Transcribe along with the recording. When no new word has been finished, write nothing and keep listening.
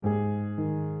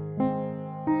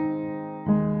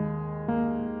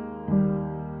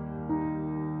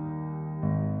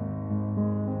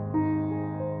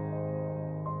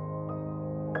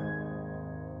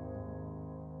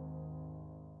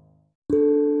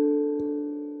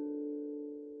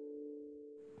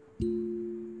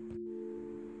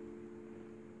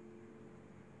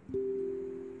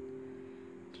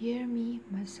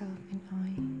myself and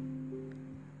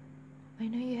I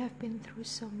know you have been through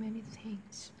so many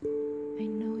things. I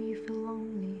know you feel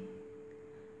lonely.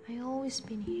 I always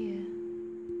been here,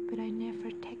 but I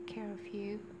never take care of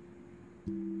you.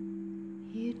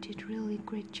 You did really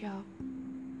great job.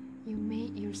 You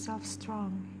made yourself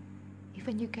strong,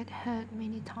 even you get hurt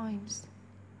many times.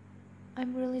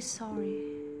 I'm really sorry.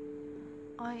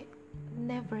 I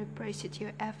never appreciate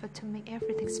your effort to make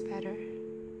everything better.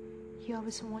 You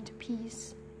always want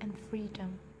peace and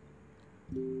freedom.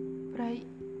 But I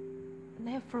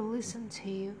never listen to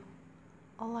you.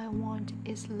 All I want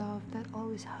is love that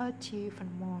always hurts you even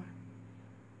more.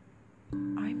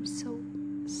 I'm so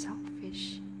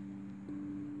selfish.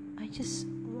 I just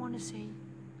want to say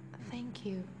thank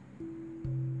you.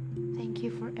 Thank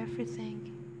you for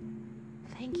everything.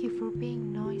 Thank you for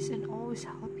being nice and always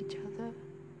help each other.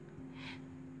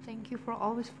 Thank you for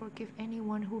always forgive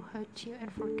anyone who hurt you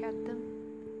and forget them.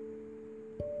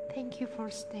 Thank you for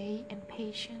staying and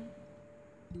patient.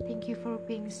 Thank you for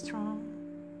being strong.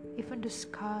 Even the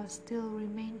scars still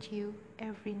remind you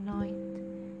every night.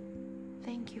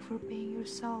 Thank you for being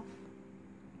yourself.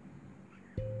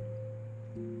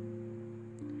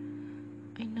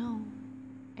 I know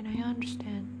and I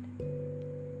understand.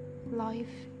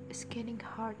 Life is getting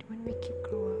hard when we keep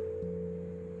growing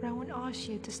up. But I won't ask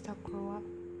you to stop growing up.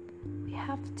 We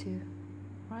have to,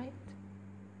 right?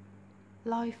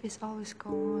 Life is always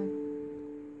go on.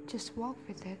 Just walk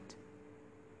with it.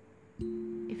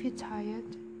 If you're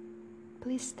tired,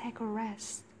 please take a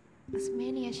rest, as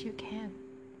many as you can.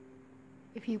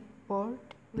 If you're bored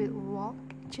with walk,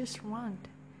 just run,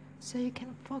 so you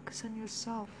can focus on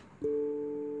yourself.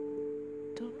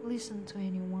 Don't listen to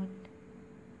anyone.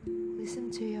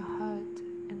 Listen to your heart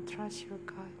and trust your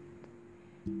God.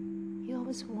 You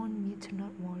always want me to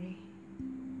not worry.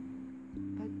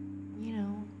 But,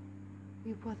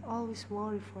 we both always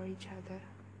worry for each other.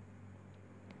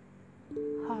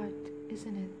 Hard,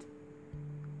 isn't it?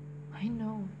 I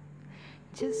know.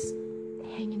 Just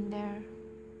hang in there.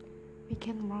 We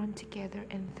can run together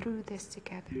and through this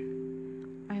together.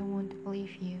 I won't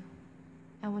leave you.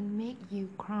 I won't make you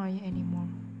cry anymore.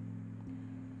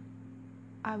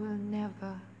 I will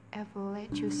never ever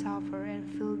let you suffer and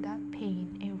feel that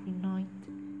pain every night.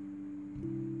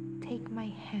 Take my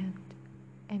hand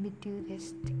and we do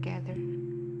this together.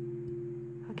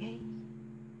 Okay?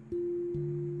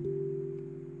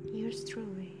 Yours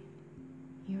truly,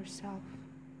 yourself.